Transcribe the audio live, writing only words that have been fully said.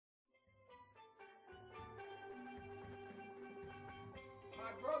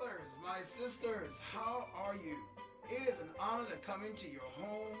my sisters, how are you? It is an honor to come into your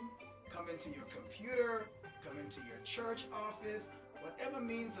home, come into your computer, come into your church office, whatever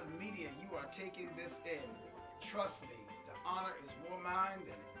means of media you are taking this in. Trust me, the honor is more mine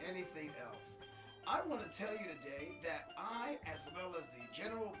than anything else. I want to tell you today that I, as well as the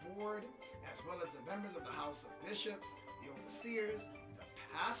General Board, as well as the members of the House of Bishops, the overseers, the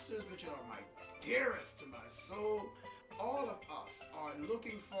pastors, which are my dearest to my soul, all of us are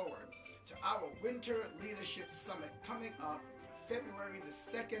looking forward to our Winter Leadership Summit coming up February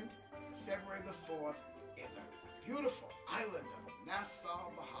the 2nd to February the 4th in the beautiful island of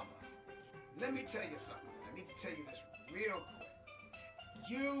Nassau, Bahamas. Let me tell you something. I need to tell you this real quick.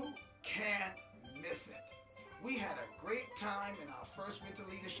 You can't miss it. We had a great time in our first Winter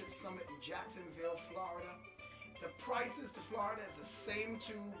Leadership Summit in Jacksonville, Florida. The prices to Florida is the same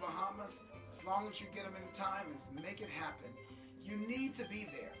to Bahamas. As long as you get them in time and make it happen. You need to be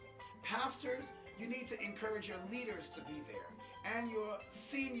there. Pastors, you need to encourage your leaders to be there and your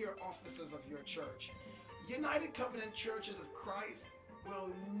senior officers of your church. United Covenant Churches of Christ will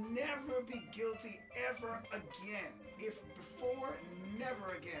never be guilty ever again, if before,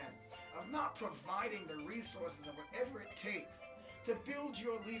 never again, of not providing the resources and whatever it takes to build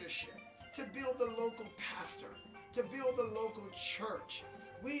your leadership, to build the local pastor, to build the local church.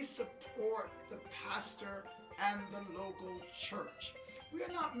 We support the pastor and the local church. We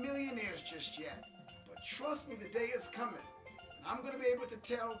are not millionaires just yet, but trust me, the day is coming. And I'm going to be able to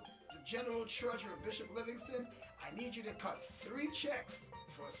tell the General Treasurer, Bishop Livingston, I need you to cut 3 checks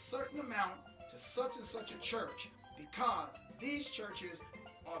for a certain amount to such and such a church, because these churches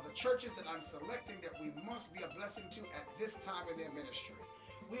are the churches that I'm selecting that we must be a blessing to at this time in their ministry.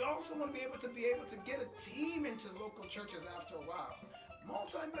 We also want to be able to get a team into local churches after a while.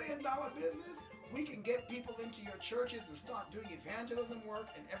 Multi-million-dollar business, we can get people into your churches and start doing evangelism work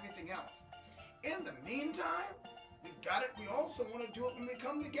and everything else. In the meantime, we've got it. We also want to do it when we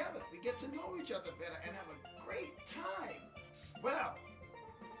come together. We get to know each other better and have a great time. Well,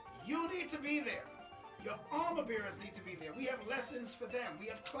 you need to be there. Your armor bearers need to be there. We have lessons for them. We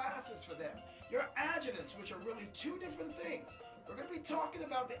have classes for them. Your adjutants, which are really 2 different things. We're going to be talking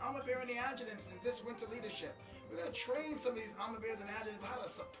about the armor bearer and the adjutants in this winter leadership. We're going to train some of these armor bearers and adjutants how to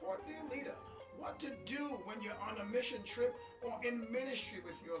support their leader, what to do when you're on a mission trip or in ministry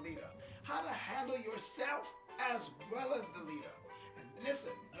with your leader, how to handle yourself as well as the leader. And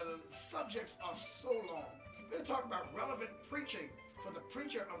listen, the subjects are so long. We're going to talk about relevant preaching for the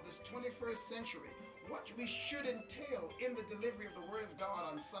preacher of this 21st century, what we should entail in the delivery of the Word of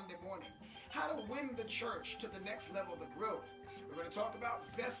God on Sunday morning, how to win the church to the next level of the growth. We're going to talk about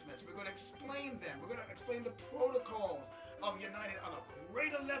vestments. We're going to explain them. We're going to explain the protocols of United on a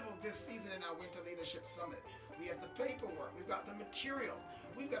greater level this season in our Winter Leadership Summit. We have the paperwork. We've got the material.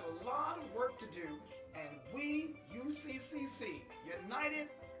 We've got a lot of work to do, and we, UCCC, United,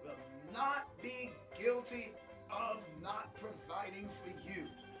 will not be guilty of not providing for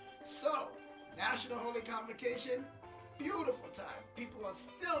you. So, National Holy Convocation, beautiful time. People are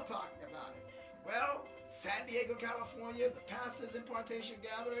still talking about it. Well, San Diego, California, the Pastors Impartation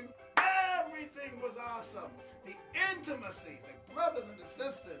Gathering, everything was awesome. The intimacy, the brothers and the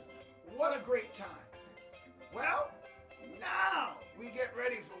sisters, what a great time. Well, now we get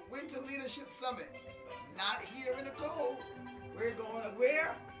ready for Winter Leadership Summit, but not here in the cold. We're going to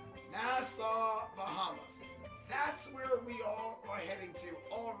where? Nassau, Bahamas. That's where we all are heading to.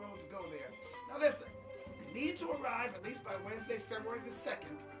 All roads go there. Now listen, you need to arrive at least by Wednesday, February the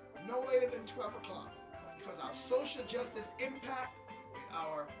 2nd, no later than 12 o'clock, because our social justice impact with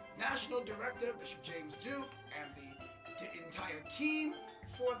our national director, Bishop James Duke, and the entire team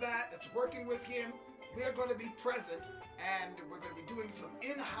for that's working with him, we are going to be present, and we're going to be doing some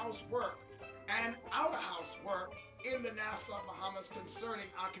in-house work and out-of-house work in the Nassau, Bahamas concerning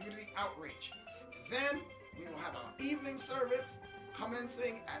our community outreach. Then we will have our evening service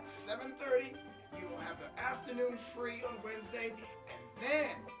commencing at 7:30. You will have the afternoon free on Wednesday, and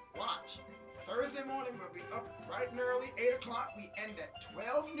then, watch, Thursday morning we'll be up bright and early, 8 o'clock. We end at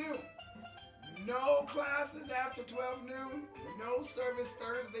 12 noon. No classes after 12 noon. No service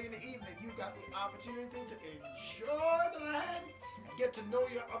Thursday in the evening. You got the opportunity to enjoy the land and get to know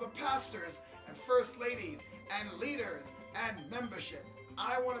your other pastors and first ladies and leaders and membership.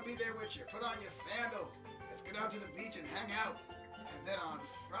 I want to be there with you. Put on your sandals. Let's get out to the beach and hang out. And then on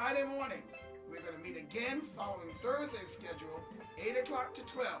Friday morning, we're going to meet again following Thursday's schedule, 8 o'clock to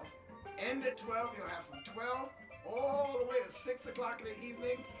 12. End at 12. You'll have from 12 all the way to 6 o'clock in the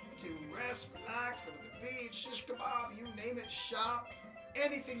evening to rest, relax, go to the beach, shish kebab, you name it, shop.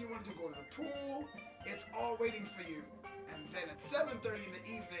 Anything you want to do, go to the pool. It's all waiting for you. And then at 7:30 in the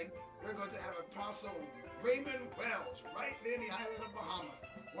evening, we're going to have Apostle Raymond Wells, right there in the island of Bahamas,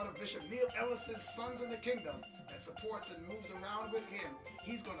 one of Bishop Neil Ellis's sons in the kingdom that supports and moves around with him.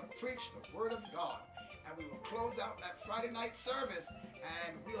 He's going to preach the word of God. And we will close out that Friday night service,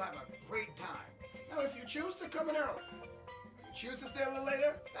 and we'll have a great time. Now, if you choose to come in early, if you choose to stay a little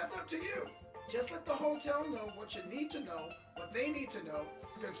later, that's up to you. Just let the hotel know what you need to know, what they need to know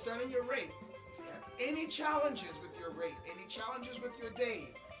concerning your rate. If you have any challenges with your rate, any challenges with your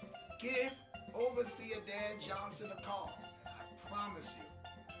days, give Overseer Dan Johnson a call. And I promise you,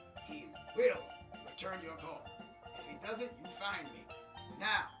 he will return your call. If he doesn't, you find me.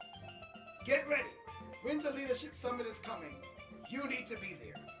 Now, get ready. Winter Leadership Summit is coming. You need to be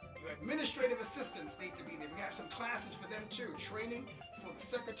there. Your administrative assistants need to be there. We have some classes for them too. Training for the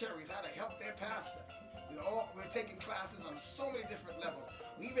secretaries, how to help their pastor. We're taking classes on so many different levels.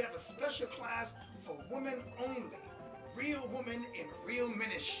 We even have a special class for women only. Real women in real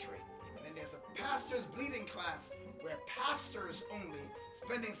ministry. And then there's a pastor's bleeding class where pastors only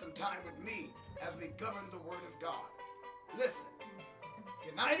spending some time with me as we govern the word of God. Listen,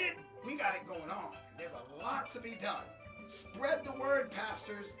 united, we got it going on. There's a lot to be done. Spread the word,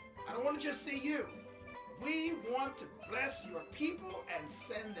 pastors. I don't want to just see you. We want to bless your people and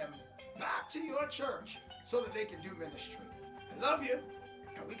send them back to your church so that they can do ministry. I love you,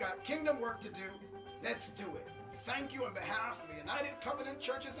 and we got kingdom work to do. Let's do it. Thank you on behalf of the United Covenant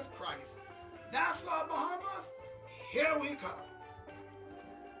Churches of Christ. Nassau, Bahamas, here we come.